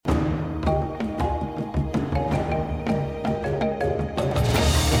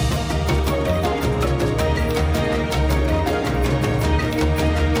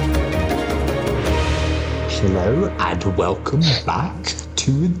Hello and welcome back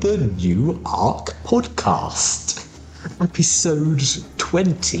to the New Arc podcast, episode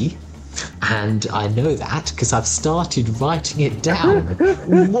 20. And I know that because I've started writing it down.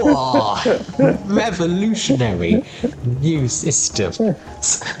 Whoa! Revolutionary new system.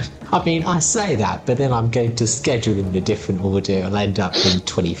 I mean, I say that, but then I'm going to schedule in a different order. It'll end up in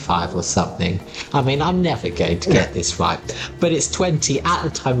 25 or something. I mean, I'm never going to get this right. But it's 20 at the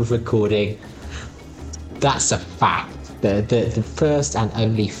time of recording. That's a fact. The first and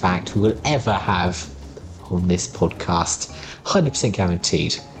only fact we will ever have on this podcast. 100%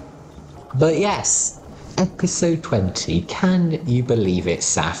 guaranteed. But yes, episode 20. Can you believe it,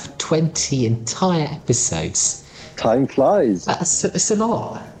 Saf? 20 entire episodes. Time flies. It's a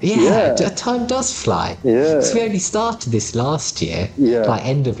lot. Yeah, time does fly. Yeah. So we only started this last year, like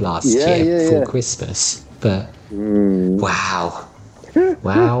end of last year, before Christmas. But wow.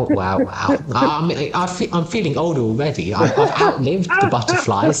 Wow. I'm feeling older already. I've outlived the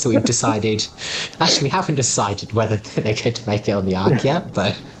butterflies, so we've decided... Actually, we haven't decided whether they're going to make it on the Ark yet,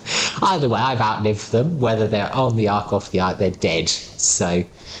 but either way, I've outlived them. Whether they're on the Ark or off the Ark, they're dead. So,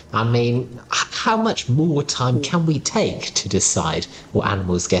 I mean, how much more time can we take to decide what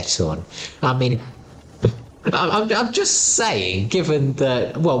animals get on? I mean... I'm just saying, given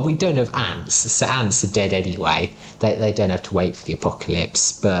that, well, we don't have ants, so ants are dead anyway. They don't have to wait for the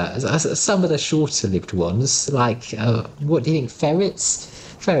apocalypse. But some of the shorter-lived ones, like, what do you think, ferrets?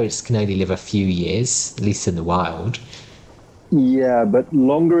 Ferrets can only live a few years, at least in the wild. Yeah, but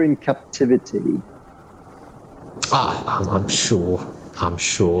longer in captivity. I'm sure.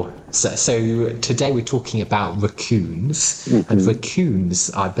 So today we're talking about raccoons, and raccoons,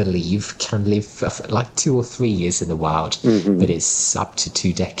 I believe, can live for like 2 or 3 years in the wild, but it's up to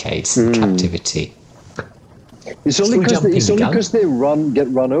 2 decades in captivity. It's only because they get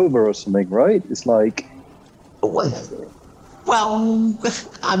run over or something, right? It's like... Well,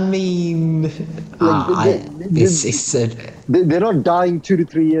 I mean... they're not dying 2 to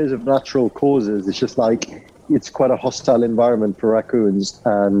 3 years of natural causes. It's just like... It's quite a hostile environment for raccoons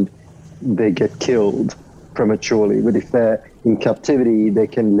and they get killed prematurely. But if they're in captivity, they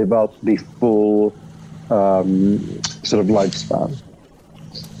can live out the full sort of lifespan.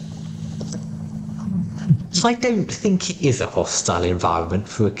 So I don't think it is a hostile environment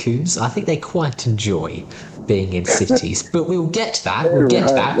for raccoons. I think they quite enjoy being in cities. But we'll get to that. We'll get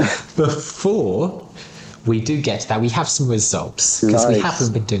to that. Before we do get to that, we have some results, because we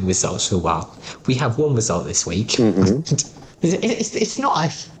haven't been doing results for a while. We have one result this week. It's not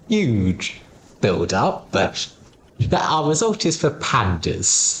a huge build-up, but our result is for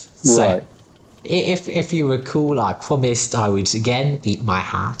pandas. So if you recall, I promised I would again eat my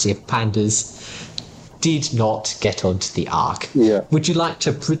hat if pandas did not get onto the Ark. Would you like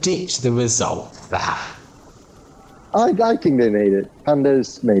to predict the result there? I think they made it.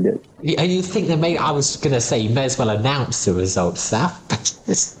 Pandas made it. And you think they made it? I was going to say, you may as well announce the results, Saf.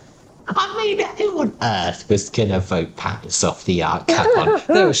 I mean, who on earth was going to vote pandas off the Ark? Come on,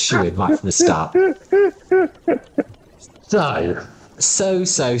 they were shooing right from the start. So,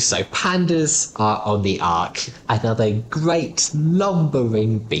 pandas are on the Ark, another great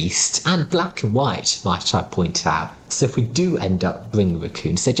lumbering beast, and black and white, might I point out. So if we do end up bringing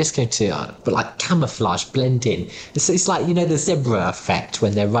raccoons, they're just going to, camouflage, blend in. It's like, the zebra effect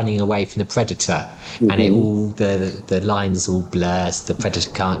when they're running away from the predator, and the lines all blur, so the predator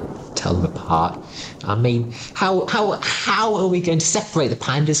can't tell them apart. I mean, how are we going to separate the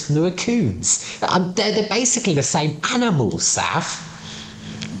pandas from the raccoons? They're basically the same animals, Saf.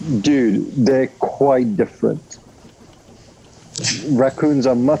 Dude, they're quite different. Raccoons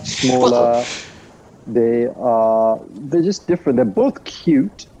are much smaller. They're just different. They're both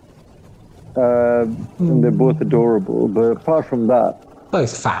cute, and they're both adorable. But apart from that,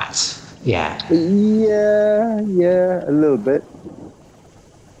 both fat. Yeah, a little bit.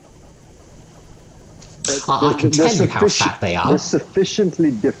 I can tell you how fat they are. They're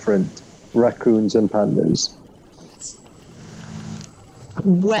sufficiently different, raccoons and pandas.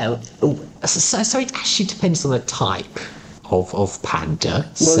 Well, so it actually depends on the type of panda.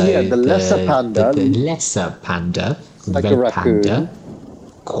 Well, the lesser panda. The lesser panda, like red a raccoon. panda,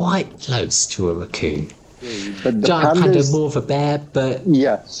 quite close to a raccoon. But the giant pandas, panda, more of a bear, but...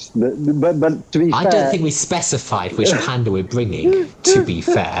 Yes, but to be fair... I don't think we specified which panda we're bringing, to be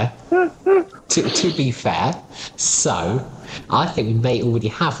fair. To be fair. So, I think we may already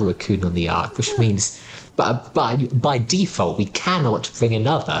have a raccoon on the Ark, which means... But by default, we cannot bring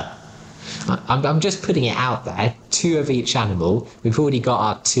another. I'm just putting it out there. 2 of each animal. We've already got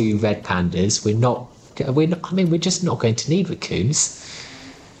our 2 red pandas. We're just not going to need raccoons.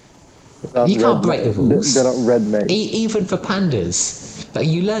 You can't break the rules. They're not red maids. Even for pandas. But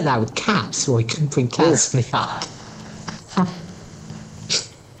you learn that with cats, or you couldn't bring cats in the yard.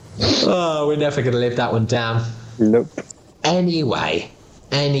 Oh, we're never going to live that one down. Nope. Anyway,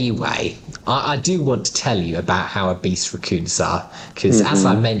 I do want to tell you about how obese raccoons are, because as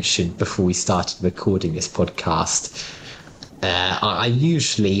I mentioned before we started recording this podcast, I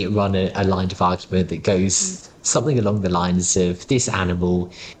usually run a line of argument that goes something along the lines of this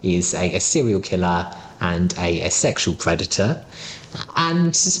animal is a serial killer and a sexual predator. And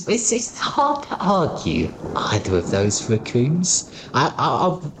it's hard to argue either of those for raccoons.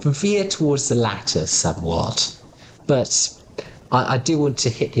 I'll veer towards the latter somewhat, but I do want to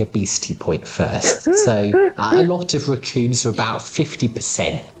hit the obesity point first. So a lot of raccoons are about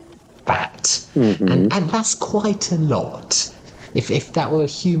 50% fat, and that's quite a lot. If that were a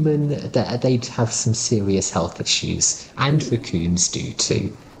human, they'd have some serious health issues, and raccoons do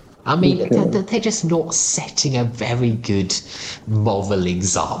too. I mean, they're just not setting a very good moral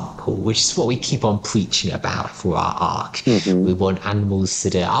example, which is what we keep on preaching about for our arc. We want animals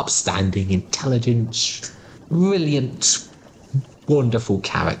that are upstanding, intelligent, brilliant, wonderful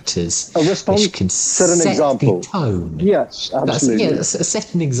characters which can set an example. The tone. Yes, absolutely.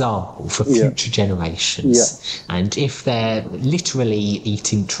 Set an example for future generations. Yes. And if they're literally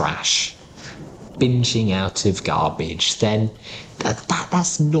eating trash, binging out of garbage, then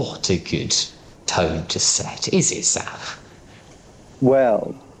that's not a good tone to set, is it, Sav?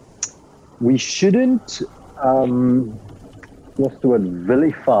 Well, we shouldn't,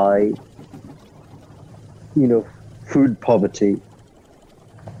 vilify, food poverty.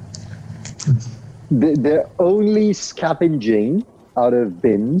 They're only scavenging out of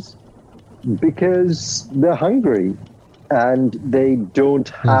bins because they're hungry and they don't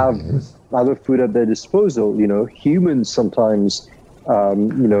have other food at their disposal. Humans sometimes, I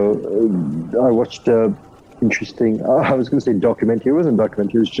watched a interesting, I was going to say documentary. It wasn't a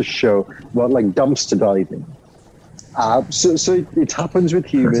documentary, it was just a show about dumpster diving. So it happens with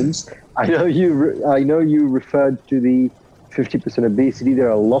humans. I know you referred to the 50% obesity. There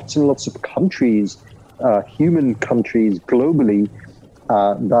are lots and lots of countries, human countries globally,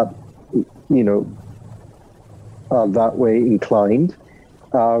 that are that way inclined.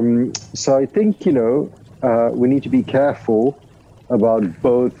 So I think we need to be careful about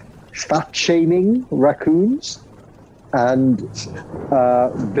both fat shaming raccoons and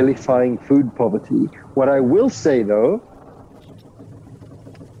vilifying food poverty. What I will say, though,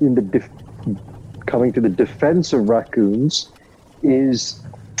 in the coming to the defense of raccoons, is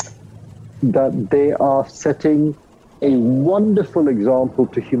that they are setting a wonderful example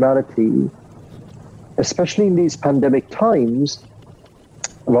to humanity, especially in these pandemic times,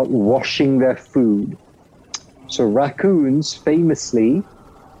 about washing their food. So raccoons famously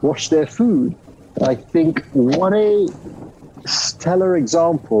wash their food. I think what a stellar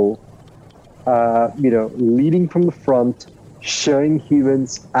example, leading from the front, showing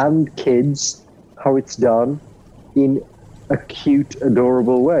humans and kids how it's done in a cute,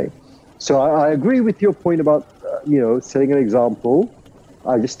 adorable way. So I agree with your point about, setting an example.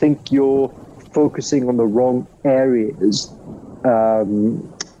 I just think you're focusing on the wrong areas.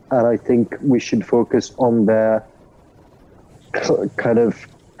 And I think we should focus on their kind of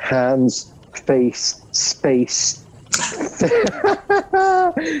hands, face, space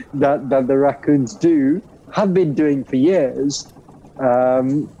that the raccoons have been doing for years,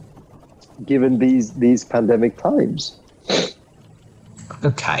 given these pandemic times.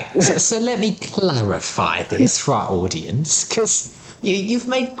 Okay, so let me clarify this for our audience, because you've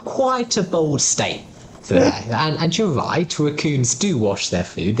made quite a bold statement there, and you're right, raccoons do wash their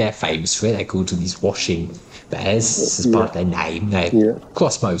food. They're famous for it. They're called these washing bears as part of their name.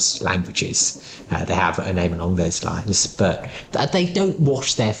 Across most languages, they have a name along those lines, but they don't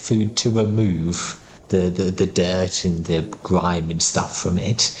wash their food to remove the dirt and the grime and stuff from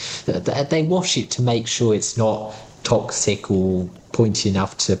it. They wash it to make sure it's not toxic or pointy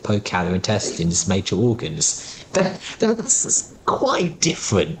enough to poke out their intestines, major organs. That's quite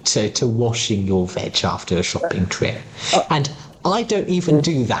different to washing your veg after a shopping trip. And I don't even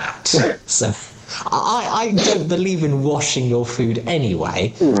do that. So I don't believe in washing your food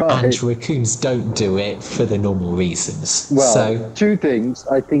anyway, right. And raccoons don't do it for the normal reasons. Well, two things.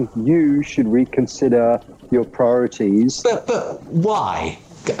 I think you should reconsider your priorities. But why?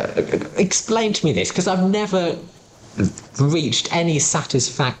 Explain to me this, because I've never reached any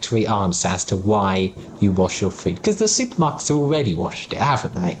satisfactory answer as to why you wash your food. Because the supermarkets have already washed it,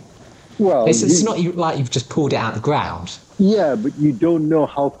 haven't they? Well, it's not like you've just pulled it out of the ground. Yeah, but you don't know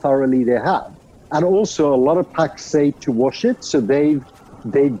how thoroughly they have. And also, a lot of packs say to wash it, so they've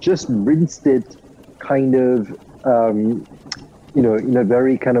they just rinsed it kind of, in a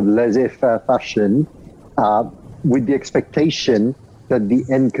very kind of laissez-faire fashion, with the expectation that the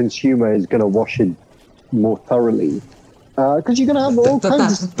end consumer is going to wash it more thoroughly. Because you're going to have all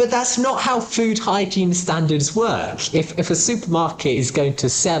kinds of... But that's not how food hygiene standards work. If a supermarket is going to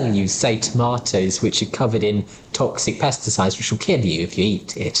sell you, say, tomatoes which are covered in toxic pesticides, which will kill you if you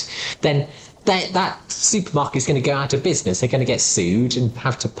eat it, then that supermarket is going to go out of business. They're going to get sued and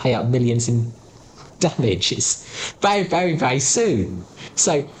have to pay up millions in damages very, very, very soon.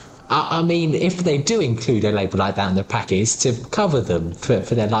 So, I mean, if they do include a label like that in the package to cover them for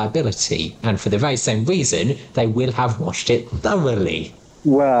their liability, and for the very same reason, they will have washed it thoroughly.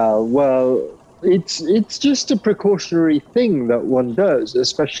 Well, it's just a precautionary thing that one does,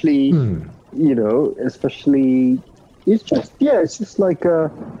 especially, it's just like a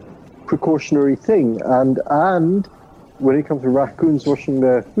precautionary thing. And when it comes to raccoons washing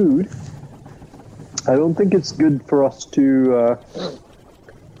their food, I don't think it's good for us to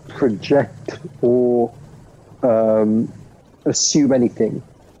project or assume anything.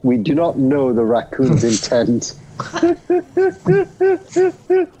 We do not know the raccoon's intent.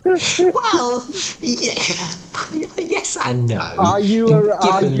 Well, yes and no.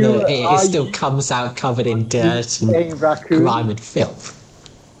 It still comes out covered in dirt and grime and filth.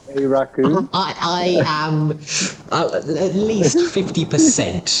 A raccoon? I am at least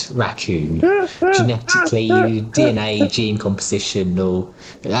 50% raccoon. Genetically, DNA, gene composition, or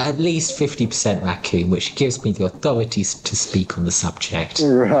at least 50% raccoon, which gives me the authority to speak on the subject.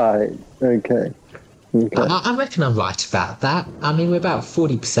 Right, okay. I reckon I'm right about that. I mean, we're about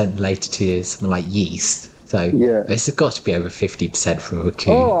 40% related to something like yeast. So it's got to be over 50% for a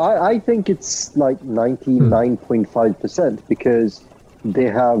raccoon. Oh, I think it's like 99.5% because they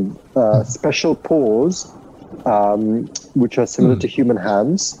have special paws, which are similar to human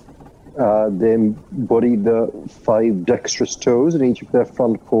hands. They embody the 5 dexterous toes in each of their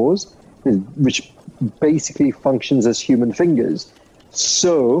front paws, which basically functions as human fingers.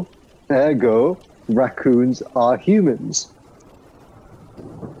 So, ergo, raccoons are humans.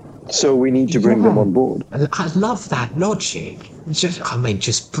 So we need to bring them on board. I love that logic. Just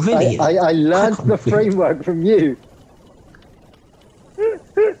brilliant. I learned the framework from you.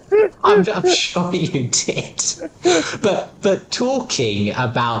 I'm sure you did. But talking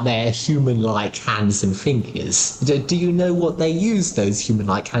about their human-like hands and fingers, do you know what they use those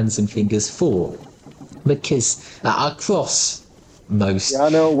human-like hands and fingers for? Because across most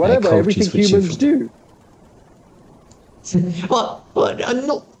whatever, everything humans do. Well,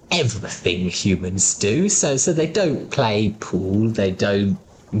 not everything humans do. So they don't play pool, they don't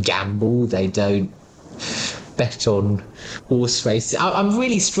gamble, they don't bet on horse races. I'm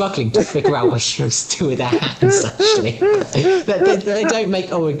really struggling to figure out what heroes do with their hands, actually. They don't make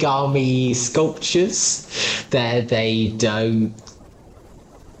origami sculptures. They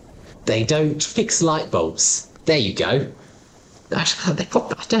don't fix light bulbs. There you go. I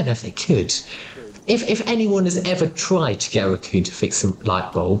don't know if they could. If anyone has ever tried to get a raccoon to fix a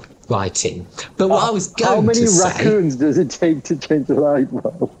light bulb, write in. But what I was going to say... How many raccoons does it take to change a light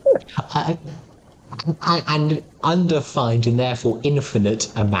bulb? And undefined and therefore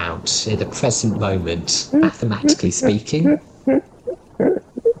infinite amount at the present moment, mathematically speaking.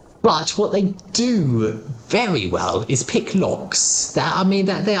 But what they do very well is pick locks. They are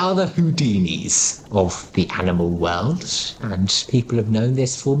the Houdinis of the animal world, and people have known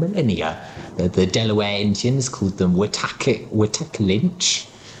this for millennia. The Delaware Indians called them Wetacalinch,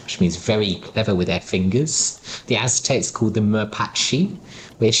 which means very clever with their fingers. The Aztecs called them Mapache,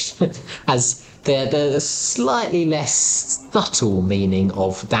 which has the slightly less subtle meaning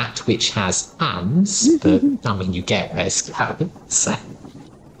of that which has hands, but you get where it's going. So,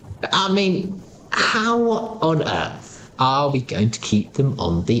 how on earth are we going to keep them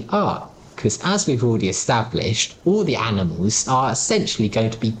on the ark? Because as we've already established, all the animals are essentially going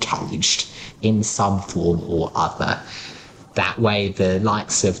to be caged in some form or other. That way the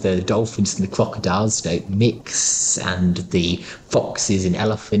likes of the dolphins and the crocodiles don't mix, and the foxes and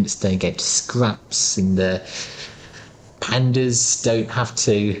elephants don't get scraps, and the pandas don't have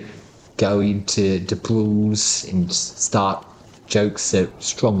to go into brawls and start jokes that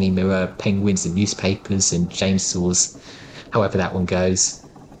strongly mirror penguins and newspapers and chainsaws, however that one goes.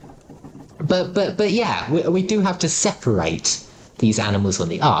 But yeah, we do have to separate these animals on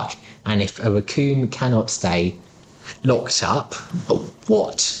the ark, and if a raccoon cannot stay locked up,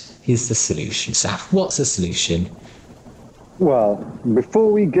 what is the solution, Saf? What's the solution? Well,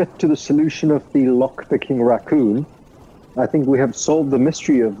 before we get to the solution of the lock-picking raccoon, I think we have solved the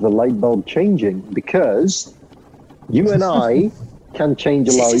mystery of the light bulb changing, because you and I can change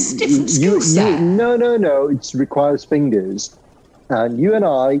a light. It's a different skill set. No. It requires fingers. And you and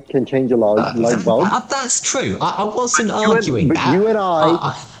I can change a light bulb. That's true. I wasn't arguing that. But you and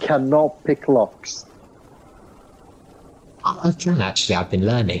I cannot pick locks. I can actually. I've been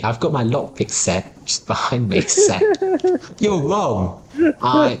learning. I've got my lockpick set just behind me. You're wrong.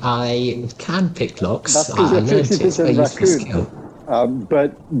 I can pick locks. That's because you're 50% raccoon.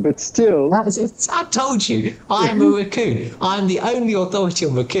 But still... I told you, I'm a raccoon. I'm the only authority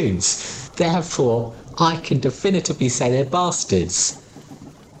on raccoons. Therefore, I can definitively say they're bastards.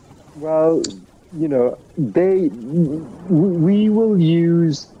 Well, we will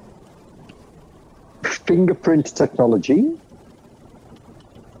use fingerprint technology,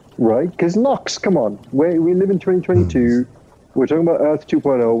 right? Because locks, come on. We live in 2022. We're talking about Earth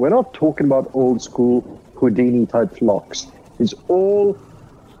 2.0. We're not talking about old school Houdini-type locks. It's all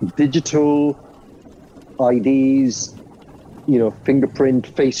digital IDs, fingerprint,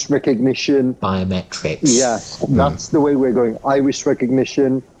 face recognition. Biometrics. Yes, that's the way we're going. Iris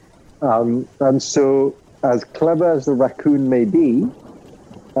recognition. And so, as clever as the raccoon may be,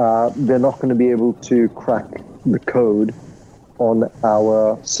 they're not going to be able to crack the code on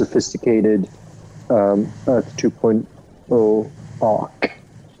our sophisticated Earth 2.0 arc.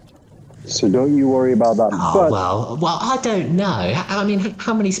 So don't you worry about that. Well, I don't know. I mean,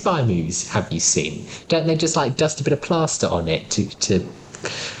 how many spy movies have you seen? Don't they just dust a bit of plaster on it to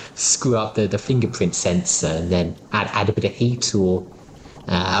screw up the fingerprint sensor and then add a bit of heat or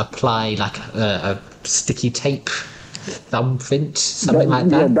apply a sticky tape thumbprint, something like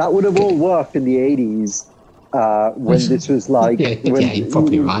that? Yeah, that would have all worked in the 80s when this was you're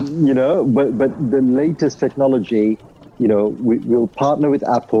probably right. But the latest technology, we'll partner with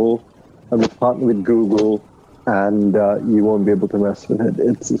Apple and we'll partner with Google, and you won't be able to mess with it.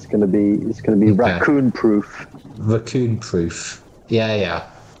 It's going to be raccoon proof. Raccoon proof. Yeah.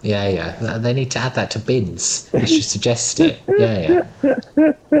 They need to add that to bins. You should suggest it. Yeah.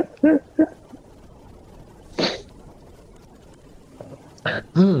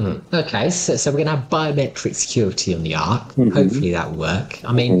 Okay, so we're going to have biometric security on the Ark. Hopefully that will work.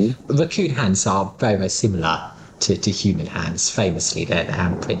 I mean, raccoon hands are very, very similar to human hands. Famously, their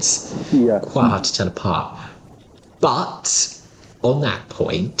handprints quite hard to tell apart. But on that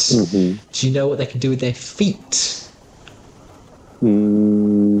point, do you know what they can do with their feet?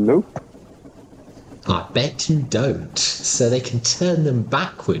 Nope. I bet you don't. So they can turn them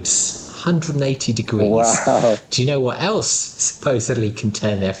backwards 180 degrees. Wow. Do you know what else supposedly can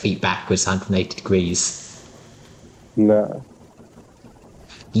turn their feet backwards 180 degrees? No.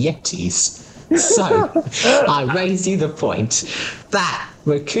 Yetis. So, I raise you the point that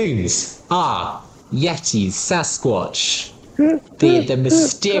raccoons are Yetis, Sasquatch, the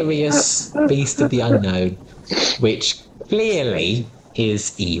mysterious beast of the unknown, which clearly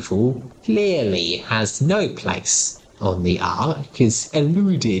is evil, clearly has no place on the Ark, has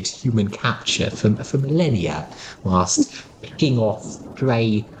eluded human capture for millennia, whilst picking off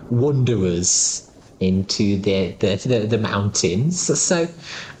prey wanderers into the mountains. So,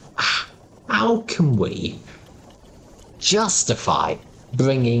 how can we justify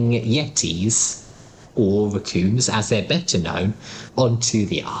bringing Yetis, or raccoons as they're better known, onto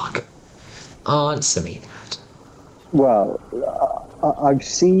the Ark? Answer me that. Well, I've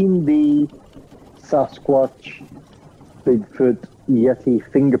seen the Sasquatch, Bigfoot, Yeti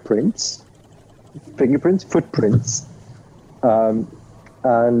footprints,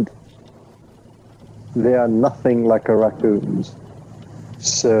 and they are nothing like a raccoon's.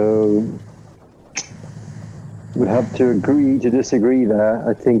 So we have to agree to disagree there.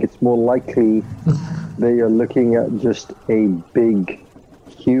 I think it's more likely they are looking at just a big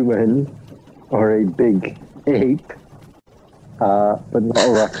human or a big ape, but not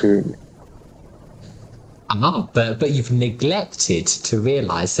a raccoon. But you've neglected to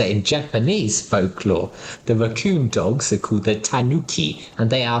realise that in Japanese folklore, the raccoon dogs are called the tanuki, and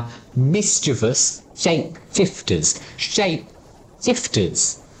they are mischievous shape-shifters.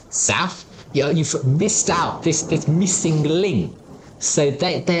 Saf, you've missed out this missing link. So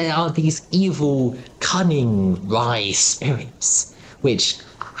there are these evil, cunning, wry spirits which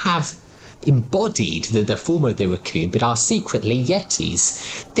have embodied the form of the raccoon but are secretly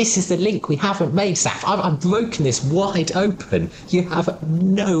Yetis. This is the link we haven't made, Saf. I've broken this wide open. You have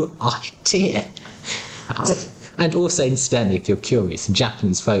no idea. And also, incidentally, if you're curious, in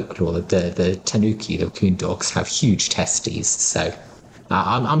Japanese folklore, the tanuki, the raccoon dogs, have huge testes. So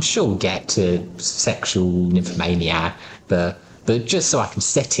I'm sure we'll get to sexual nymphomania, but just so I can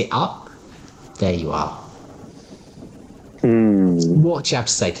set it up, there you are. What do you have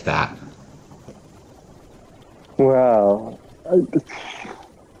to say to that? Well,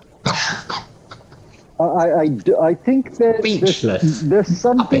 I think there's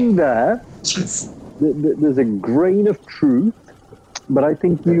something there. There's a grain of truth, but I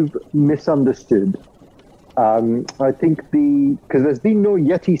think you've misunderstood. I think because there's been no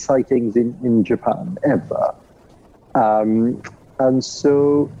Yeti sightings in Japan ever, and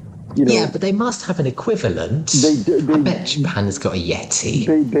so Yeah, but they must have an equivalent. I bet Japan has got a Yeti.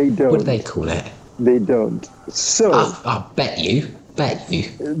 They don't. What do they call it? They don't. So I bet you.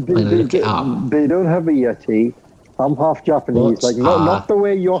 I'm gonna look it up. They don't have a Yeti. I'm half Japanese, not the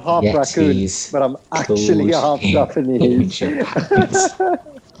way you're half raccoon, but I'm actually half Japanese.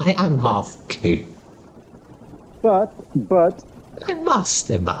 I am half coon. But They must.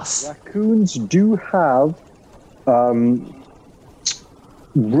 Raccoons do have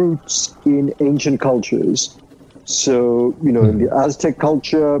roots in ancient cultures. So, in the Aztec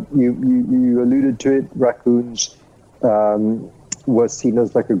culture, you alluded to it, raccoons were seen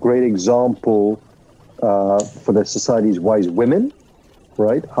as like a great example for their society's wise women,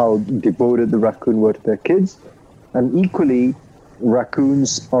 right? How devoted the raccoon were to their kids. And equally,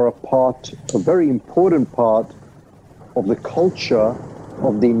 raccoons are a very important part of the culture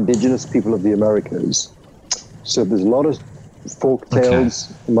of the indigenous people of the Americas. So there's a lot of folk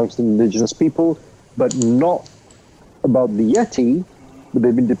tales amongst the indigenous people, but not about the Yeti, but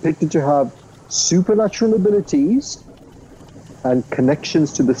they've been depicted to have supernatural abilities and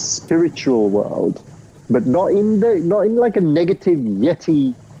connections to the spiritual world, but not in like a negative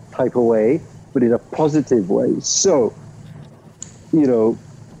Yeti type of way, but in a positive way. So, the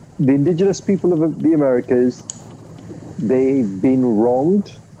indigenous people of the Americas, they've been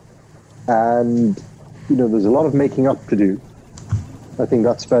wronged, and there's a lot of making up to do. I think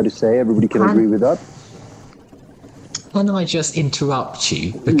that's fair to say. Everybody can agree with that. Can I just interrupt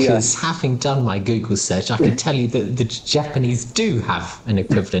you? Because having done my Google search, I can tell you that the Japanese do have an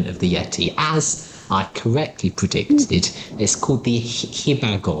equivalent of the Yeti. As I correctly predicted, it's called the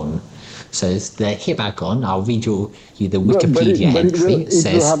Hibagon. So it's the Hibagon. I'll read you the Wikipedia entry. It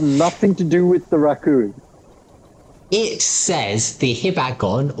will have nothing to do with the raccoon. It says the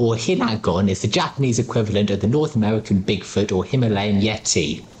Hibagon or Hinagon is the Japanese equivalent of the North American Bigfoot or Himalayan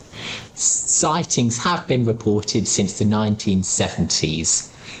Yeti. Sightings have been reported since the 1970s.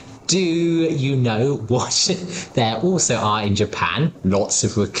 Do you know what there also are in Japan? Lots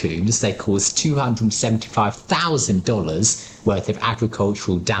of raccoons. They cause $275,000 worth of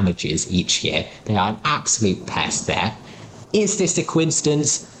agricultural damages each year. They are an absolute pest there. Is this a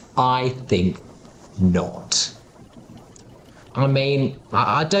coincidence? I think not. I mean,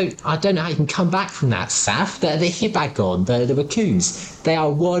 I don't know how you can come back from that, Saf. The Hibagon, the raccoons, they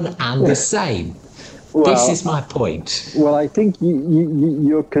are one and the same. Well, this is my point. Well, I think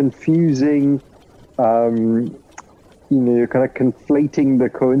you're confusing, you're kind of conflating the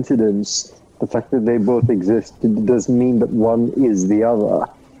coincidence. The fact that they both exist doesn't mean that one is the other.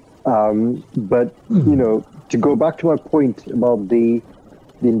 But, to go back to my point about the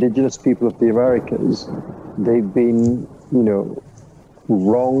indigenous people of the Americas, they've been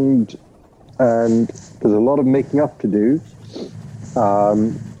wronged, and there's a lot of making up to do.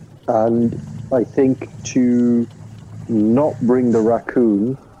 And I think to not bring the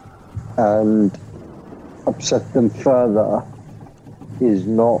raccoon and upset them further is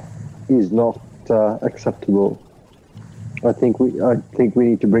not acceptable. I think we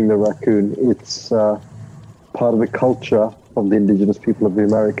need to bring the raccoon. It's part of the culture of the indigenous people of the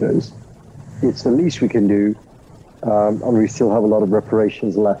Americas. It's the least we can do. And we still have a lot of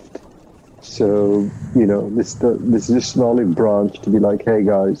reparations left. So, this is just an olive branch to be like, hey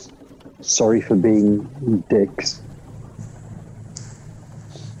guys, sorry for being dicks.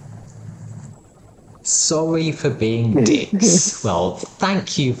 Sorry for being dicks. Well,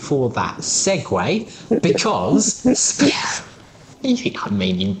 thank you for that segue, because you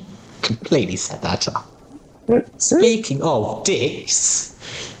completely set that up. Speaking of dicks,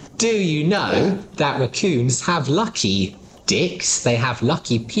 do you know that raccoons have lucky dicks? They have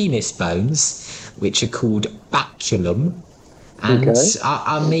lucky penis bones, which are called baculum. And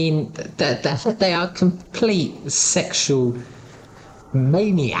they are complete sexual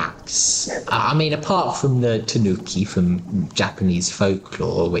maniacs. Apart from the tanuki from Japanese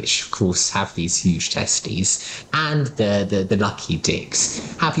folklore, which of course have these huge testes, and the lucky dicks.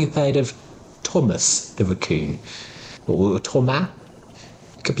 Have you heard of Thomas the raccoon? Or Thomas?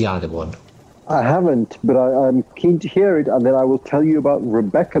 Could be either one. I haven't, but I'm keen to hear it, and then I will tell you about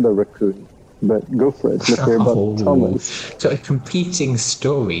Rebecca the raccoon. But go for it. Let's hear about Thomas. So competing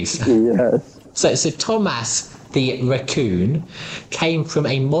stories. Yes. So Thomas the raccoon came from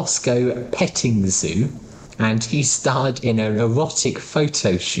a Moscow petting zoo, and he starred in an erotic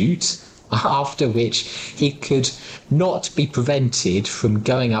photo shoot, after which he could not be prevented from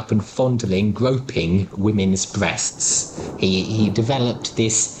going up and fondling, groping women's breasts. He developed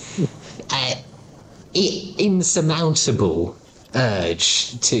this insurmountable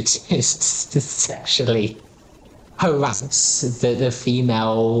urge to sexually harass the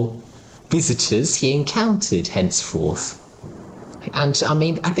female visitors he encountered henceforth. And I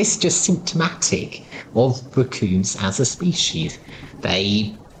mean, this is just symptomatic of raccoons as a species.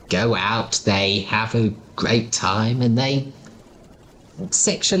 They go out, they have a great time, and they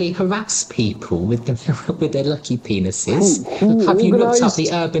sexually harass people with their lucky penises. Have you looked up the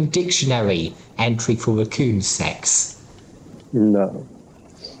Urban Dictionary entry for raccoon sex? No.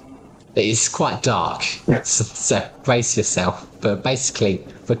 It's quite dark, so brace yourself. But basically,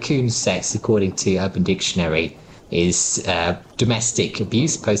 raccoon sex, according to Urban Dictionary, is domestic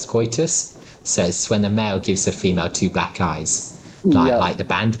abuse post-coitus. So it's when the male gives the female two black eyes, like the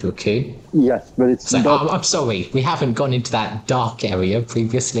band Raccoon. Yes, but it's so not... I'm sorry, we haven't gone into that dark area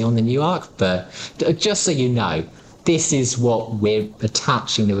previously on the New Arc, but just so you know, this is what we're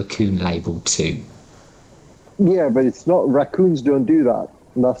attaching the raccoon label to. Yeah, but it's not... Raccoons don't do that.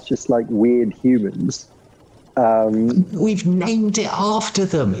 That's just like weird humans. We've named it after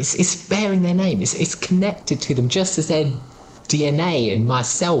them. It's bearing their name. It's connected to them, just as their DNA and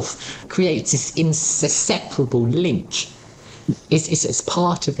myself creates this inseparable link. It's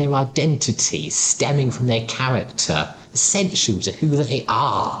part of their identity, stemming from their character, essential to who they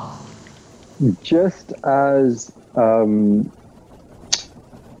are. Just as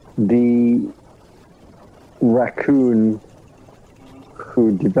the raccoon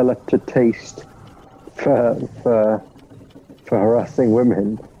who developed a taste for harassing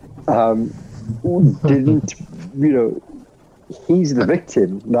women didn't, he's the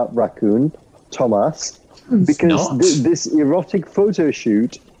victim, that raccoon, Thomas, because this erotic photo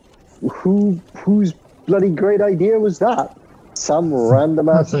shoot, whose bloody great idea was that? Some random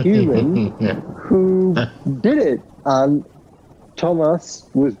ass human who did it, and Thomas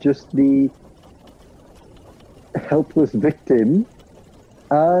was just the helpless victim,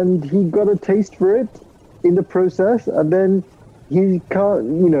 and he got a taste for it in the process, and then he can't,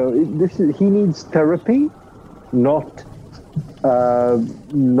 he needs therapy, not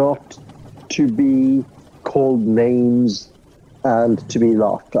to be called names and to be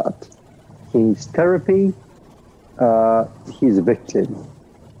laughed at. He needs therapy. He's a victim.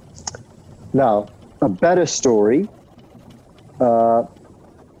 Now, a better story, a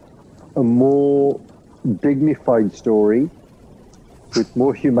more dignified story with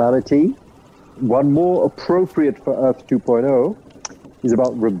more humanity, one more appropriate for Earth 2.0, is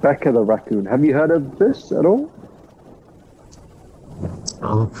about Rebecca the raccoon. Have you heard of this at all?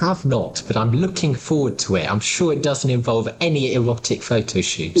 I have not, but I'm looking forward to it. I'm sure it doesn't involve any erotic photo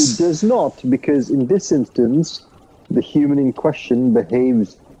shoots. It does not, because in this instance, the human in question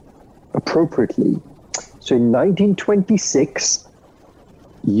behaves appropriately. So in 1926,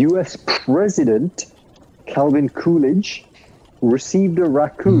 US President Calvin Coolidge received a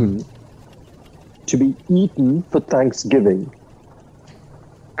raccoon to be eaten for Thanksgiving.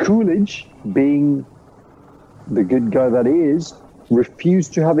 Coolidge, being the good guy that he is,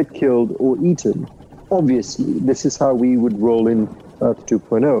 refused to have it killed or eaten. Obviously, this is how we would roll in Earth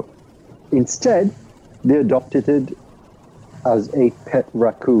 2.0. Instead, they adopted it as a pet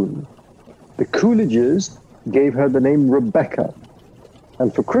raccoon. The Coolidges gave her the name Rebecca.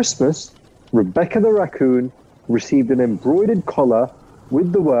 And for Christmas, Rebecca the raccoon received an embroidered collar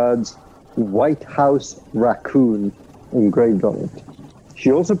with the words White House Raccoon engraved on it.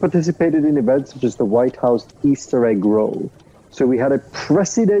 She also participated in events such as the White House Easter egg roll. So we had a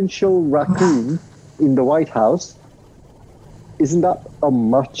presidential raccoon in the White House. Isn't that a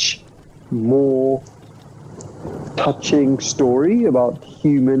much more touching story about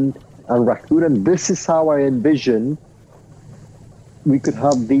human and raccoon? And this is how I envision we could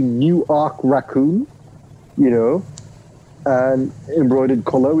have the New Arc raccoon, and embroidered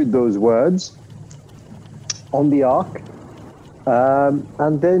collar with those words on the arc.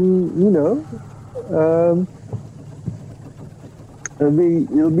 And then,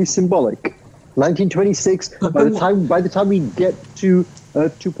 it'll be symbolic. 1926, by the time we get to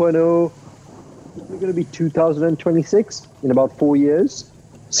 2.0, it's going to be 2026 in about 4 years.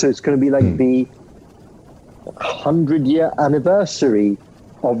 So it's going to be like the 100-year anniversary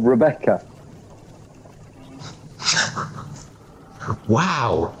of Rebecca.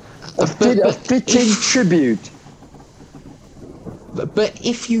 Wow. A fitting tribute. But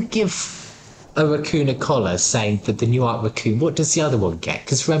if you give a raccoon a collar saying that the new art raccoon, what does the other one get?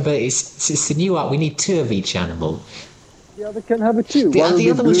 Because remember, it's the new art, we need 2 of each animal. The other can have it too. The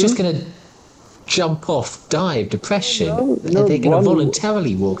other one's just going to jump off, die of depression. No, They're going to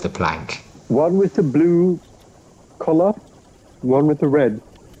voluntarily walk the plank. One with the blue collar, one with the red.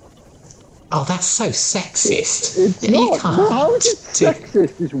 Oh, that's so sexist. It's not. How is it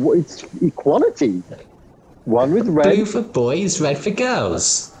sexist? It's equality. One with red. Blue for boys, red for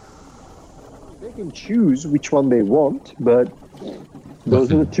girls. They can choose which one they want, but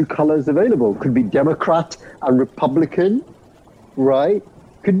those are the 2 colors available. Could be Democrat and Republican, right?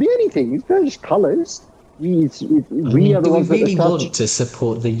 Could be anything. They're just colors. We are the ones that really want to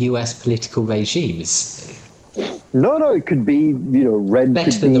support the US political regimes? No, it could be, red.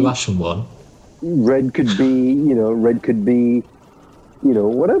 Better than the Russian one. Red could be,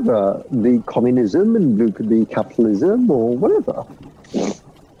 whatever. The communism, and blue could be capitalism or whatever.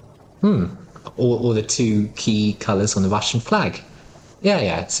 Or the 2 key colours on the Russian flag.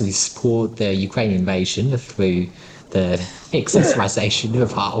 Yeah. So we support the Ukrainian invasion through the accessorization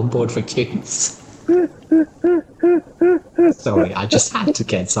of our onboard raccoons. Sorry, I just had to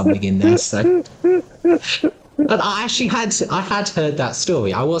get something in there. So, but I had heard that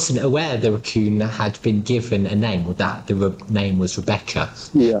story. I wasn't aware the raccoon had been given a name, or that the name was Rebecca.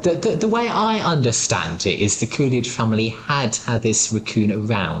 Yeah. The way I understand it is the Coolidge family had this raccoon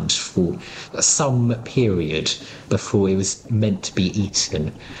around for some period before it was meant to be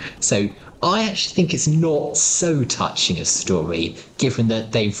eaten. So I actually think it's not so touching a story, given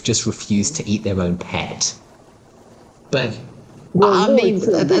that they've just refused to eat their own pet. But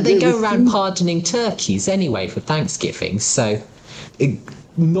they go around pardoning turkeys anyway for Thanksgiving, so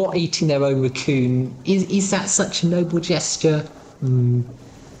not eating their own raccoon, is that such a noble gesture?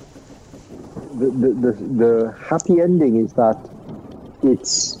 The happy ending is that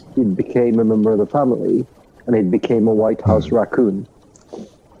it became a member of the family, and it became a White House raccoon.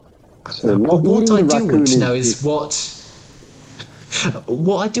 So what I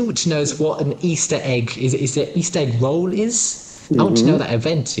do want to know is what an Easter egg is. The Easter egg roll is. I want to know what that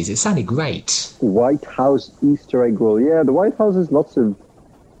event is. It sounded great. White House Easter egg roll. Yeah, the White House has lots of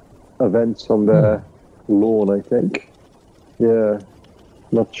events on their lawn, I think. Yeah,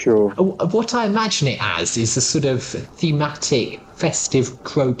 not sure. What I imagine it as is a sort of thematic, festive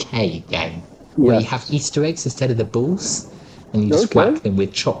croquet game where you have Easter eggs instead of the balls. And you just whack them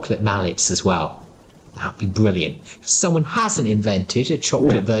with chocolate mallets as well. That would be brilliant. If someone hasn't invented a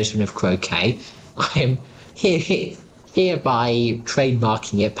chocolate version of croquet, I am hereby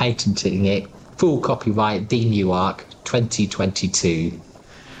trademarking it, patenting it, full copyright, D. Newark, 2022.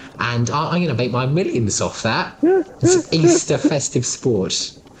 And I'm going to make my millions off that. It's Easter festive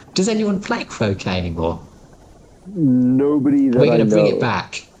sport. Does anyone play croquet anymore? Nobody that I know. We're going to bring it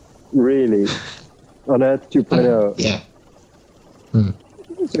back. Really? On Earth 2.0? Yeah.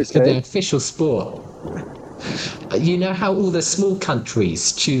 It's the official sport. You know how all the small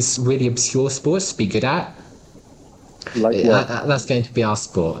countries choose really obscure sports to be good at? That's going to be our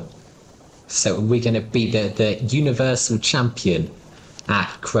sport. So we're going to be the universal champion at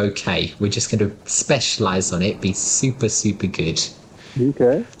croquet. We're just going to specialise on it, be super, super good.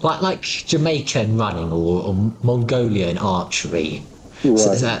 Okay. Like Jamaican running or Mongolian archery. Right.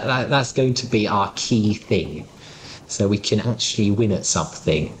 So that's going to be our key thing. So we can actually win at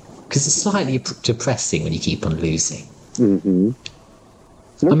something. Because it's slightly depressing when you keep on losing. Okay.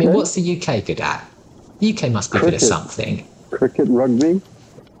 I mean, what's the UK good at? The UK must be good at something. Cricket, rugby?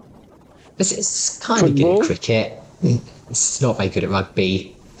 It's kind of good at cricket. It's not very good at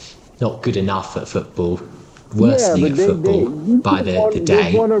rugby. Not good enough at football. Worse league at football by the day.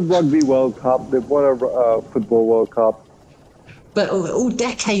 They've won a rugby World Cup. They've won a football World Cup. But all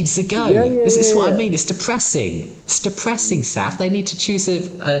decades ago. This is what I mean. It's depressing. It's depressing, Saf. They need to choose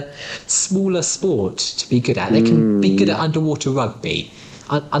a smaller sport to be good at. They can be good at underwater rugby,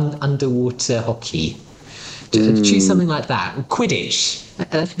 underwater hockey. Choose something like that. Quidditch.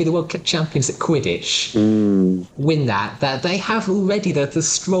 That could be the World Cup champions at Quidditch. Win that. They have already the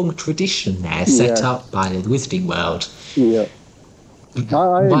strong tradition there set up by the Wizarding World. Yeah.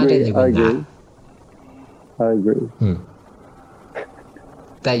 Why don't they win that? I agree.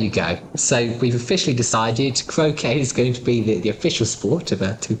 There you go. So we've officially decided croquet is going to be the official sport of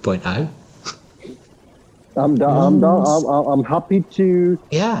 2.0. I'm happy to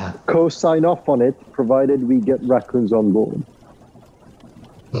co-sign off on it, provided we get raccoons on board.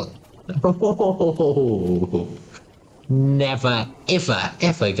 Never,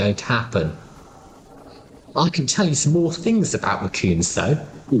 ever going to happen. I can tell you some more things about raccoons, though.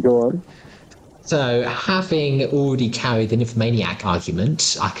 Go on. So, having already carried the nymphomaniac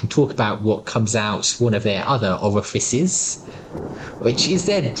argument, I can talk about what comes out one of their other orifices, which is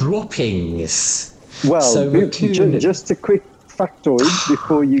their droppings. Well, so just a quick factoid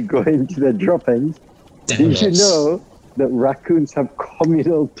before you go into their droppings. Did you know that raccoons have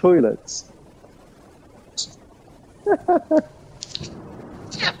communal toilets?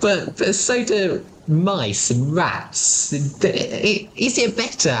 but so do mice and rats. Is it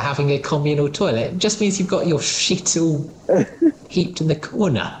better having a communal toilet? It just means you've got your shit all heaped in the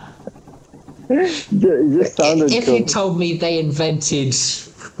corner. It just sounded if cool. you told me they invented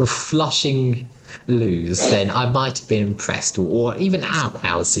flushing loos, then I might have been impressed, or even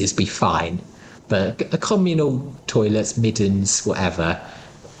outhouses be fine. But a communal toilets, middens, whatever,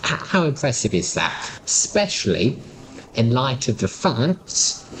 how impressive is that? Especially in light of the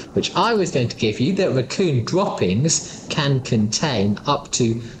fact, which I was going to give you, that raccoon droppings can contain up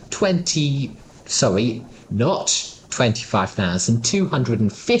to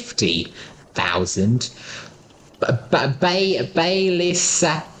 25,250,000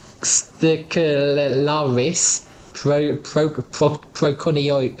 Bailisacularis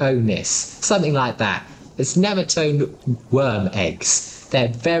proconionis, something like that. It's nematode worm eggs. They're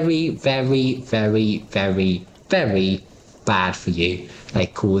very, very, very, very, very bad for you. They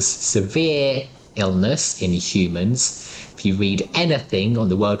cause severe illness in humans. If you read anything on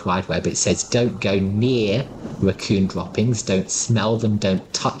the World Wide Web, it says don't go near raccoon droppings, don't smell them,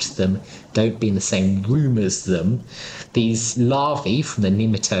 don't touch them, don't be in the same room as them. These larvae from the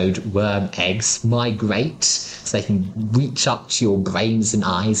nematode worm eggs migrate so they can reach up to your brains and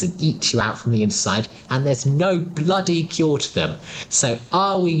eyes and eat you out from the inside, and there's no bloody cure to them. So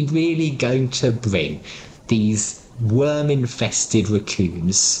are we really going to bring these worm-infested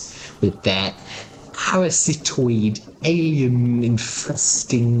raccoons with their parasitoid,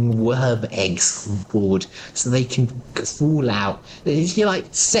 alien-infesting worm eggs on board so they can crawl out? You're like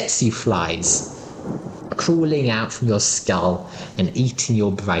tsetse flies crawling out from your skull and eating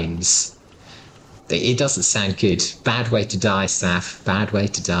your brains. It doesn't sound good. Bad way to die, Saf. Bad way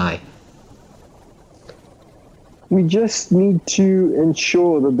to die. We just need to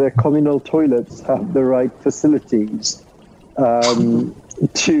ensure that their communal toilets have the right facilities to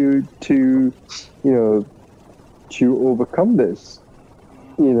overcome this.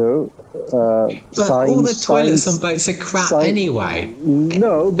 But all the toilets on boats are crap anyway.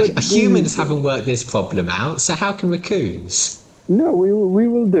 No, but humans haven't worked this problem out, so how can raccoons? No, we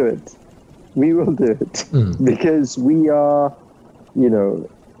will do it. We will do it because we are,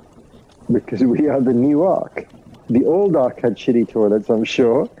 because we are the new Ark. The old Ark had shitty toilets, I'm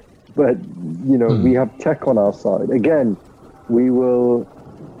sure, but we have tech on our side. Again, we will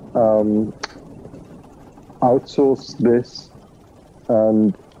outsource this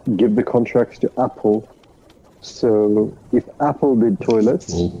and give the contracts to Apple. So if Apple did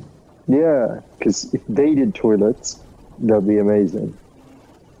toilets, because if they did toilets, that'd be amazing.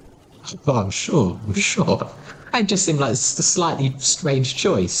 Oh, I'm sure. It just seemed like a slightly strange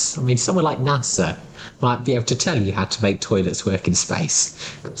choice. I mean, someone like NASA might be able to tell you how to make toilets work in space.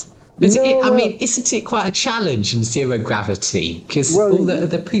 Isn't it quite a challenge in zero gravity? Because all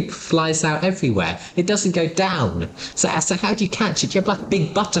the poop flies out everywhere. It doesn't go down. So how do you catch it? You have like a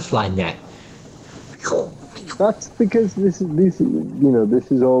big butterfly net. That's because this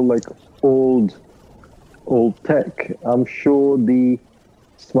is all like old tech. I'm sure the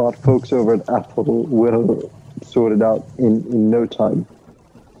smart folks over at Apple will sort it out in no time.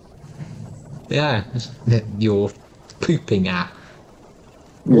 Yeah, your pooping app.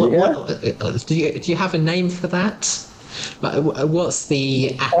 What, do you have a name for that? What's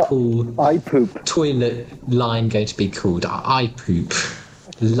the Apple iPoop toilet line going to be called? iPoop.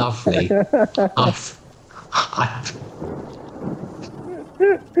 Lovely.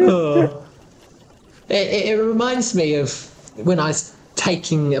 It reminds me of when I was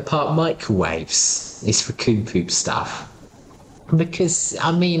taking apart microwaves, this raccoon poop stuff. Because,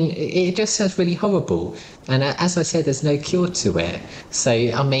 it just sounds really horrible. And as I said, there's no cure to it. So,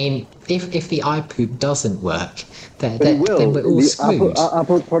 if the iPoop doesn't work, then we're all screwed.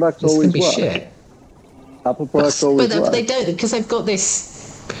 Apple products always work. Shit. Apple products always work. But they don't, because they've got this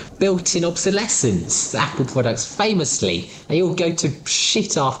built-in obsolescence. Apple products, famously, they all go to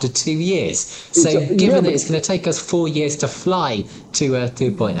shit after 2 years. So, given that it's going to take us 4 years to fly to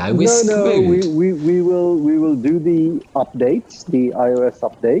 2.0, we're screwed. No, we will do the updates, the iOS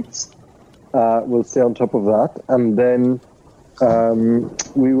updates. We'll stay on top of that, and then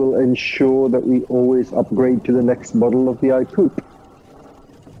we will ensure that we always upgrade to the next model of the iPoop.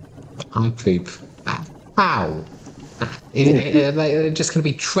 iPoop. How? They're just going to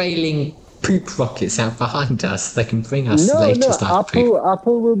be trailing poop rockets out behind us. They can bring us the latest poop.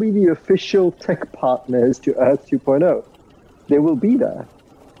 Apple will be the official tech partners to Earth 2.0. They will be there.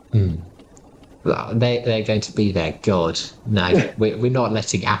 Well, they're going to be there. God, no, we're not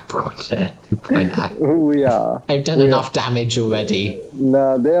letting Apple there 2.0. We are. They've done enough damage already.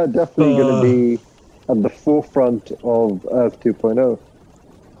 No, they are definitely going to be at the forefront of Earth 2.0.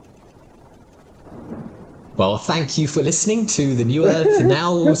 Well, thank you for listening to The New Earth,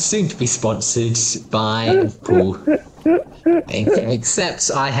 now soon to be sponsored by Apple.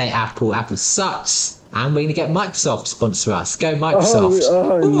 Except I hate Apple. Apple sucks. And we're going to get Microsoft to sponsor us. Go Microsoft.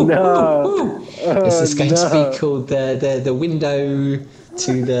 This is going to be called the window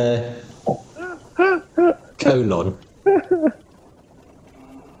to the colon.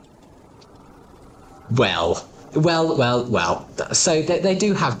 Well. So they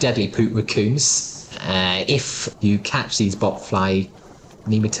do have deadly poop raccoons. If you catch these botfly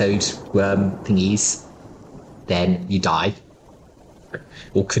nematode worm thingies, then you die.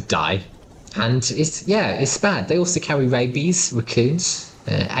 Or could die. And it's bad. They also carry rabies, raccoons,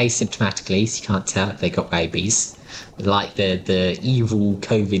 asymptomatically, so you can't tell if they got rabies. Like the evil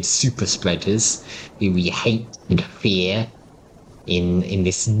COVID super spreaders who we hate and fear in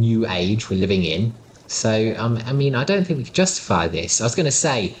this new age we're living in. So, I mean, I don't think we could justify this. I was going to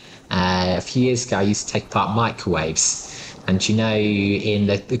say, a few years ago, I used to take apart microwaves. And you know, in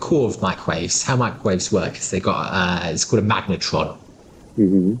the core of microwaves, how microwaves work is they got, it's called a magnetron.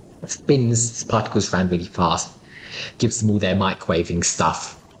 Mm-hmm. Spins particles around really fast, gives them all their microwaving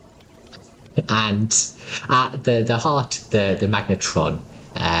stuff. And at the heart of the magnetron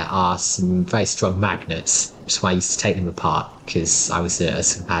are some very strong magnets, which is why I used to take them apart, because I was a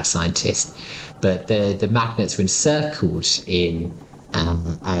mad scientist. But the magnets were encircled in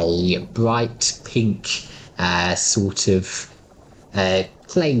a bright pink sort of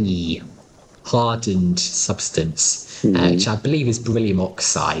clayey, hardened substance, which I believe is beryllium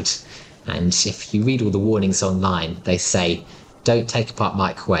oxide. And if you read all the warnings online, they say, don't take apart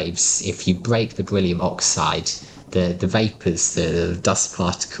microwaves. If you break the beryllium oxide, the vapours, the dust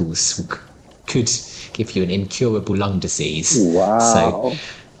particles could give you an incurable lung disease. Wow. So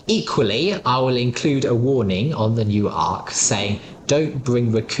equally, I will include a warning on the new Ark saying, don't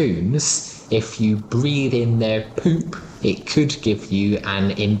bring raccoons. If you breathe in their poop, it could give you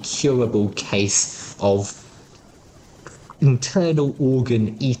an incurable case of internal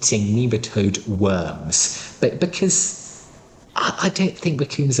organ eating nematode worms. But because I don't think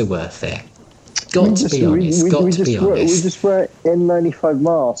raccoons are worth it. Got to be honest. We just wear N95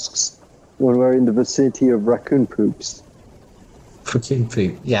 masks when we're in the vicinity of raccoon poops. Raccoon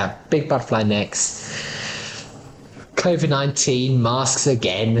poop, yeah. Big butterfly necks. COVID-19, masks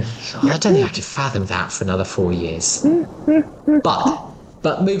again. I don't think I could fathom that for another 4 years.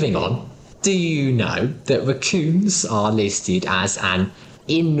 But moving on, do you know that raccoons are listed as an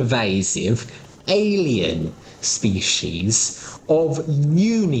invasive alien species of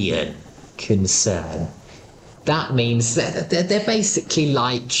union concern? That means that they're basically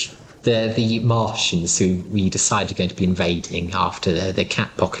like the Martians who we decided are going to be invading after the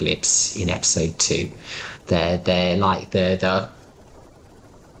cat apocalypse in episode 2. They're like the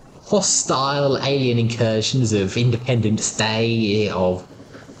hostile alien incursions of Independence Day, of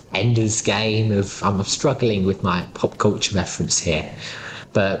Ender's Game, of I'm struggling with my pop culture reference here.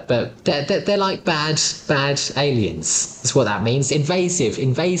 But they're like bad aliens. That's what that means.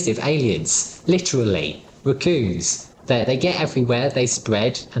 Invasive aliens. Literally. Raccoons. They get everywhere, they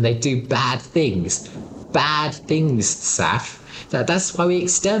spread, and they do bad things. Bad things, Saf. That's why we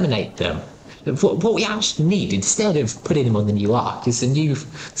exterminate them. What we actually need, instead of putting them on the new Ark, is a new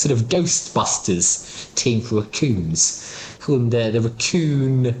sort of Ghostbusters team for raccoons. Call them the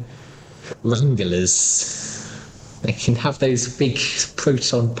Raccoon Wranglers. They can have those big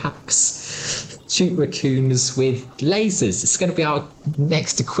proton packs. Shoot raccoons with lasers. It's going to be our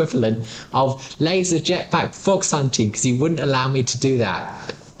next equivalent of laser jetpack fox hunting, because you wouldn't allow me to do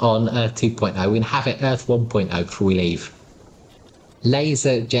that on Earth 2.0. We're going to have it Earth 1.0 before we leave.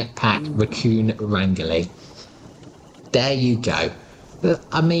 Laser jetpack raccoon wrangling. There you go.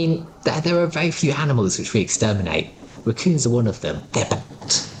 I mean, there are very few animals which we exterminate. Raccoons are one of them. They're bad.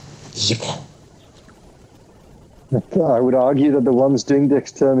 Yeah. I would argue that the ones doing the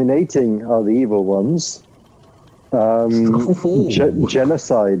exterminating are the evil ones.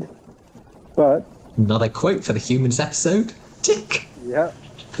 Genocide. But another quote for the humans episode. Tick. Yeah.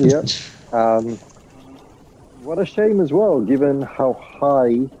 What a shame as well, given how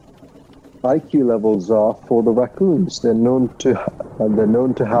high IQ levels are for the raccoons. They're known to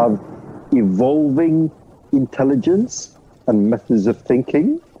have evolving intelligence and methods of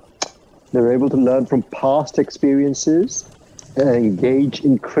thinking. They're able to learn from past experiences and engage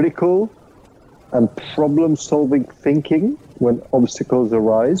in critical and problem-solving thinking when obstacles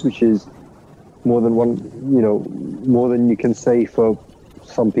arise, which is more than more than you can say for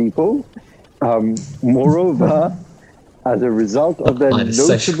some people. Moreover, as a result of their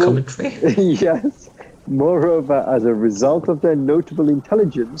notable yes, moreover, as a result of their notable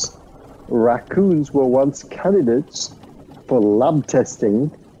intelligence, raccoons were once candidates for lab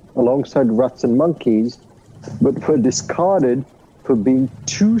testing alongside rats and monkeys, but were discarded for being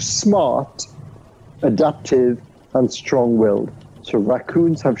too smart, adaptive, and strong-willed. So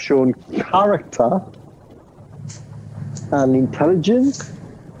raccoons have shown character and intelligence,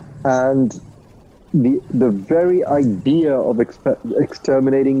 and the very idea of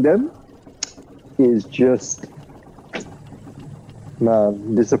exterminating them is just,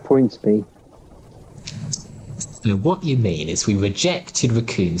 man, disappoints me. So what you mean is we rejected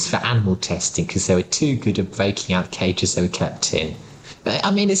raccoons for animal testing because they were too good at breaking out cages they were kept in. But,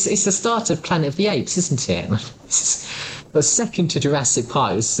 I mean, it's the start of Planet of the Apes, isn't it? The second to Jurassic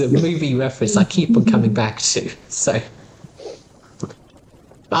Park is a movie reference I keep on coming back to. So,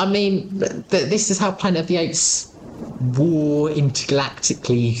 I mean, this is how Planet of the Apes war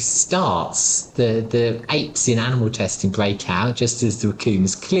intergalactically starts. The apes in animal testing break out, just as the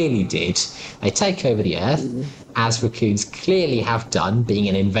raccoons clearly did. They take over the Earth, as raccoons clearly have done, being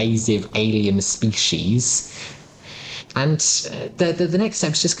an invasive alien species. And the next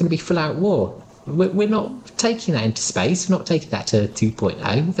step is just going to be full-out war. We're not taking that into space. We're not taking that to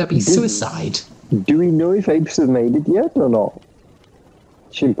 2.0. That'd be suicide. Do we know if apes have made it yet or not?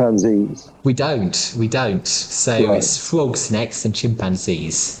 Chimpanzees. We don't. So right. It's frogs next and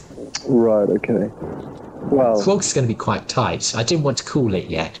chimpanzees. Right, okay. Well, frogs is going to be quite tight. I didn't want to call it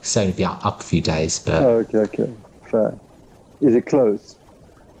yet. It's only be up a few days, but... Oh, okay. Fair. Is it close?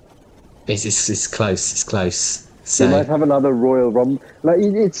 It's close. So you might have another Royal Rumble. Like,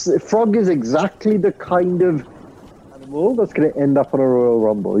 frog is exactly the kind of animal that's going to end up on a Royal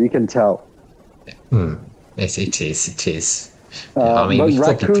Rumble. You can tell. Yes, it is. I mean, we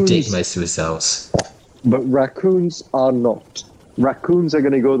probably predict most of the results. But raccoons are not. Raccoons are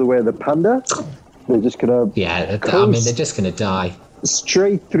going to go the way of the panda. They're just going to... Yeah, I mean, they're just going to die.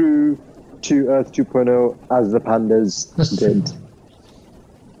 Straight through to Earth 2.0 as the pandas did.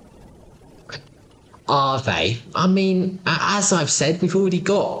 Are they? I mean, as I've said, we've already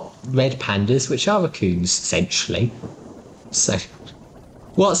got red pandas, which are raccoons, essentially. So,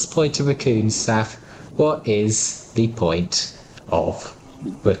 what's the point of raccoons, Saf? What is the point of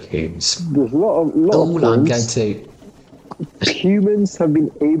raccoons? There's a lot of I'm going to... Humans have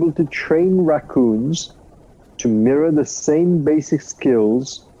been able to train raccoons to mirror the same basic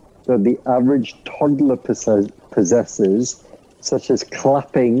skills that the average toddler possesses, such as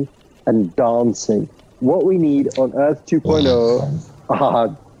clapping and dancing. What we need on Earth 2.0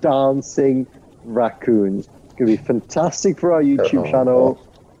 are dancing raccoons. It's going to be fantastic for our YouTube channel,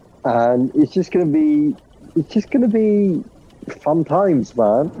 and it's just going to be fun times,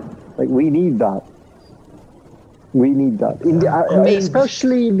 man. Like, we need that.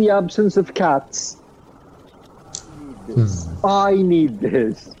 Especially in the absence of cats. I need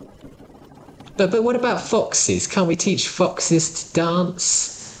this. But what about foxes? Can't we teach foxes to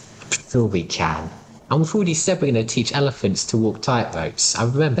dance? I'm sure we can. And we've already said we're going to teach elephants to walk tightropes. I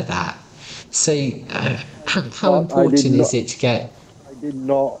remember that. So, how important is it to get... I did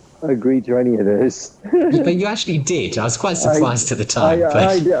not agree to any of this. But you actually did. I was quite surprised at the time.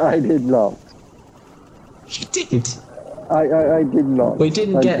 I did not. You did? I did not. We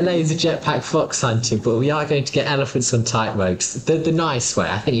didn't get laser jetpack fox hunting, but we are going to get elephants on tightropes. The nice way.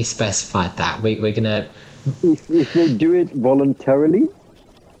 I think you specified that. We're going to... If they do it voluntarily,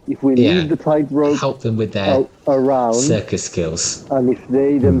 if we leave the tightrope, help them with their around circus skills, and if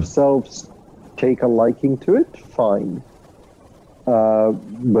they themselves take a liking to it, fine.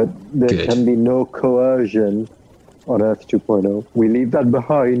 But there can be no coercion on Earth 2.0. We leave that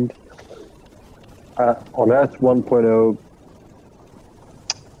behind. On Earth 1.0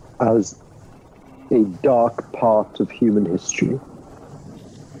 as a dark part of human history.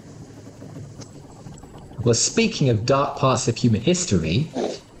 Well, speaking of dark parts of human history,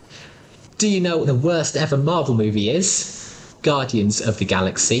 do you know what the worst ever Marvel movie is? Guardians of the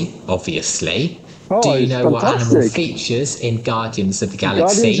Galaxy, obviously. Do you know what animal features in Guardians of the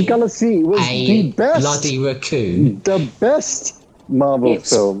Galaxy? Guardians of the Galaxy was the best. Bloody raccoon. The best Marvel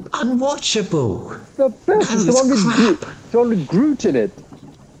film. Unwatchable. The best. It's the one with Groot in it.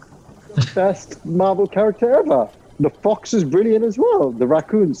 The best Marvel character ever. The fox is brilliant as well. The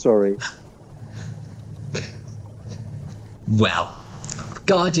raccoon, sorry. Well,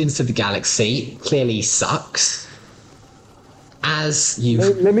 Guardians of the Galaxy clearly sucks. As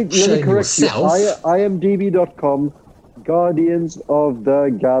you've let me shown correct yourself. you. IMDb.com, Guardians of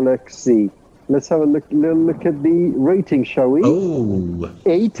the Galaxy. Let's have a little look at the rating, shall we? Oh,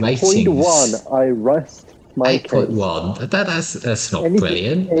 8.1. I rest my 8.1. That's not anything,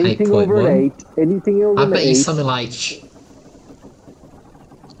 brilliant. Anything 8.1. over an 8. Anything over I an 8. bet you something like...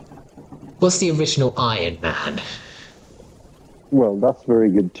 What's the original Iron Man? Well, that's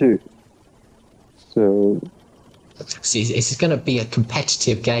very good too. So... See, this is going to be a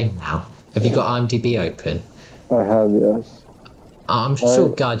competitive game now. Have you got IMDb open? I have, yes. I'm sure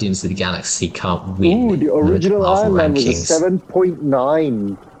Guardians of the Galaxy can't win. Ooh, the original Iron Man was a rankings.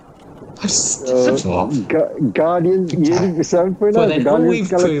 7.9. Guardians, 7.9. Well, then all we've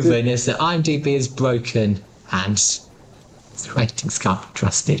proven is that IMDb is broken and the ratings can't be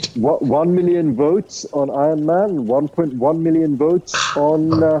trusted. What, 1 million votes on Iron Man, 1.1 million votes on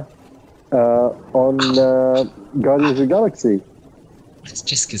Guardians of the Galaxy. It's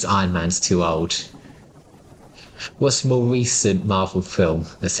just because Iron Man's too old. What's a more recent Marvel film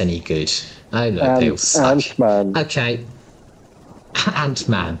that's any good? Oh, look, they all suck. Ant-Man. Okay.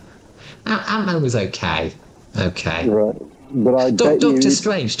 Ant-Man. Ant-Man was okay. Okay. Right. But I bet Doctor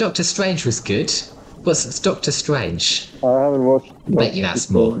Strange. Doctor Strange was good. What's Doctor Strange? I haven't watched... I bet you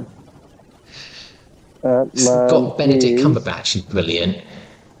that's more. Ant-Man got Benedict Cumberbatch is brilliant.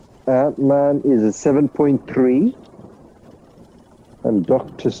 Ant-Man is a 7.3. And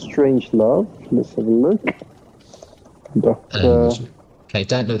Doctor Strangelove, let's have a look. Okay,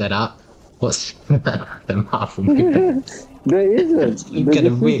 don't look that up. What's the Marvel movie? There isn't. You're going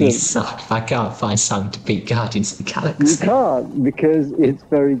to really suck if I can't find something to beat Guardians of the Galaxy. You can't, because it's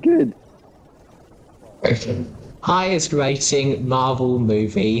very good. Highest rating Marvel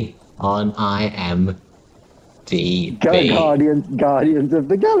movie on IMDb. Guardians of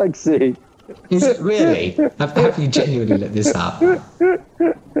the Galaxy. Is it really? Have you genuinely looked this up?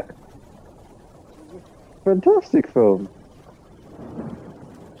 Fantastic film.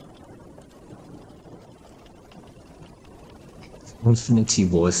 Infinity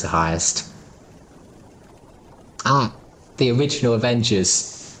War is the highest. The original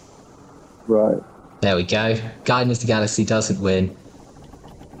Avengers. Right. There we go. Guardians of the Galaxy doesn't win.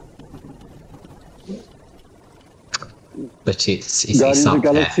 But it's Guardians of the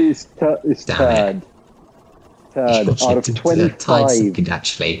Galaxy is third. Third out of 25. Tied second,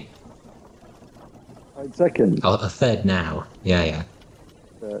 actually. Tied second. Oh, a third now. Yeah.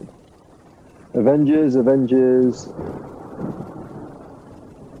 Third. Avengers.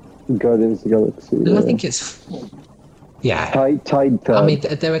 Guardians of the Galaxy. No, I think it's... Yeah. Tied third. I mean,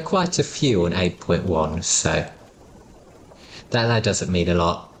 there are quite a few on 8.1, so... That doesn't mean a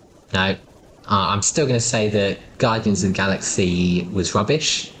lot. No. I'm still going to say that Guardians of the Galaxy was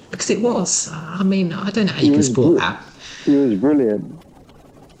rubbish, because it was. I mean, I don't know how you can support that. It was brilliant.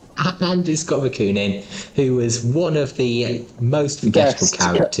 And it's got Raccoon in, who was one of the most forgettable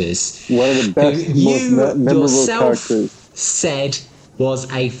characters. One of the best, most memorable characters. Said was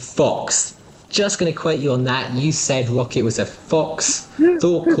a fox. Just going to quote you on that. You said Rocket was a fox.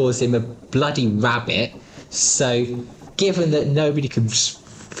 Thor calls him a bloody rabbit. So, given that nobody could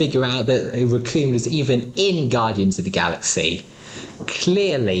figure out that a Raccoon was even in Guardians of the Galaxy,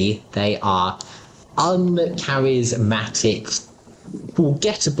 clearly they are uncharismatic,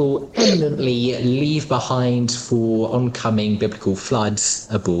 forgettable, eminently leave behind for oncoming biblical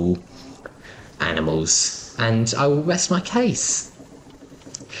floods-able animals. And I will rest my case.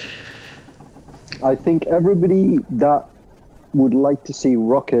 I think everybody that would like to see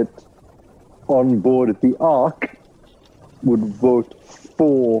Rocket on board the Ark would vote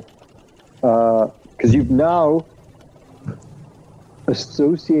for, because you've now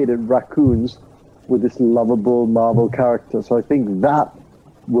associated Raccoons with this lovable Marvel character. So I think that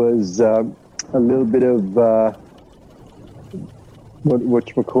was a little bit of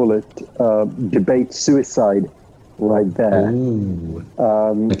debate suicide right there. Ooh.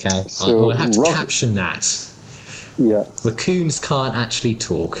 Okay, so we'll have to caption that. Yeah. Raccoons can't actually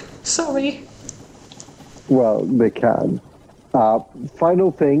talk. Sorry. Well, they can.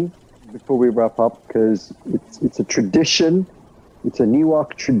 Final thing before we wrap up, because it's a tradition, it's a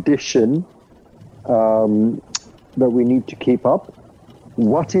Newark tradition that we need to keep up.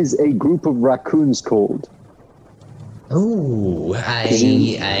 What is a group of raccoons called? Ooh,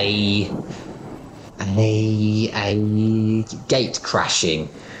 a gate crashing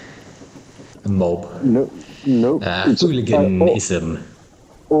mob. No. Hooliganism.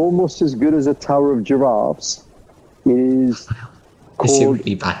 Almost as good as a tower of giraffes. It is called.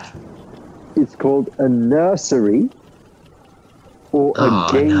 Be back. It's called a nursery or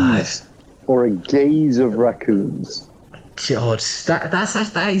or a gaze of raccoons. God,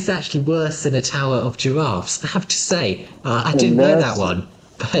 that is actually worse than a tower of giraffes. I have to say, I didn't know that one,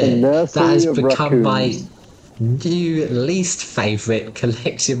 but that has become my new least favourite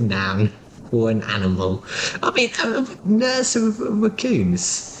collective noun for an animal. I mean, nursery of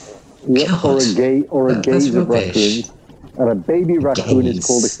raccoons. Yeah, or a gaze of raccoons, and a baby raccoon is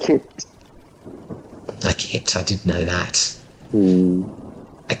called a kit. A kit, I didn't know that.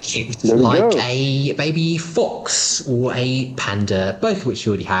 A kit, a baby fox or a panda, both of which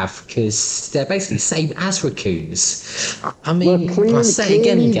you already have, because they're basically the same as raccoons. I mean, I'll say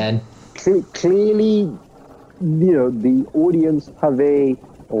again and again. Clearly, the audience have a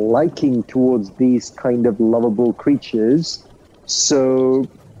liking towards these kind of lovable creatures. So,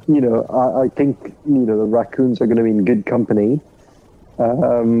 I think, the raccoons are going to be in good company.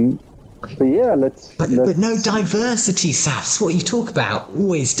 But yeah, let's... But no diversity, Safs. What you talk about?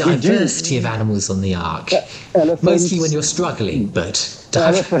 Always diversity of animals on the ark. Elephants, mostly when you're struggling, but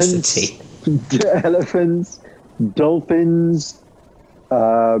diversity. Elephants, dolphins,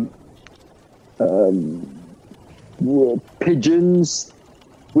 pigeons.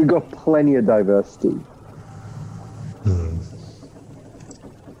 We've got plenty of diversity.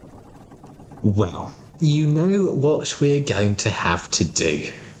 Well, you know what we're going to have to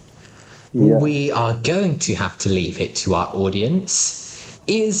do. Yeah. We are going to have to leave it to our audience.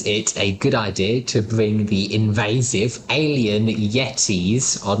 Is it a good idea to bring the invasive alien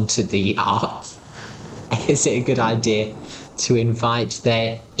yetis onto the ark? Is it a good idea to invite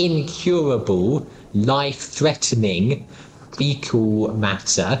their incurable, life-threatening fecal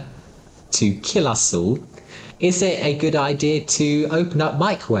matter to kill us all? Is it a good idea to open up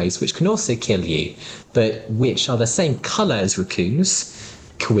microwaves, which can also kill you, but which are the same colour as raccoons?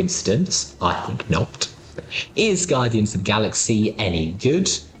 Coincidence? I think not. Is Guardians of the Galaxy any good?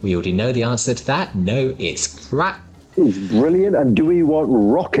 We already know the answer to that. No, it's crap. It's brilliant. And do we want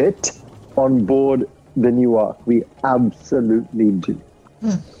Rocket on board the new ark? We absolutely do.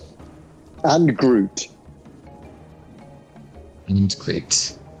 And Groot.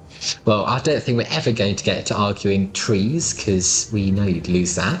 Well, I don't think we're ever going to get to arguing trees, because we know you'd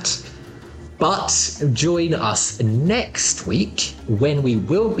lose that. But join us next week when we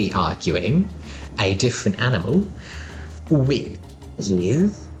will be arguing a different animal, which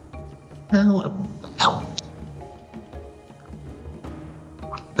is...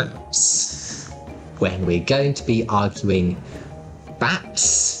 when we're going to be arguing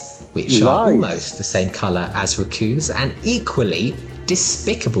bats, which are almost the same colour as raccoons and equally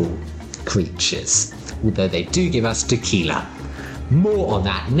despicable creatures, although they do give us tequila. More on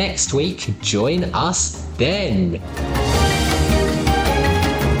that next week. Join us then.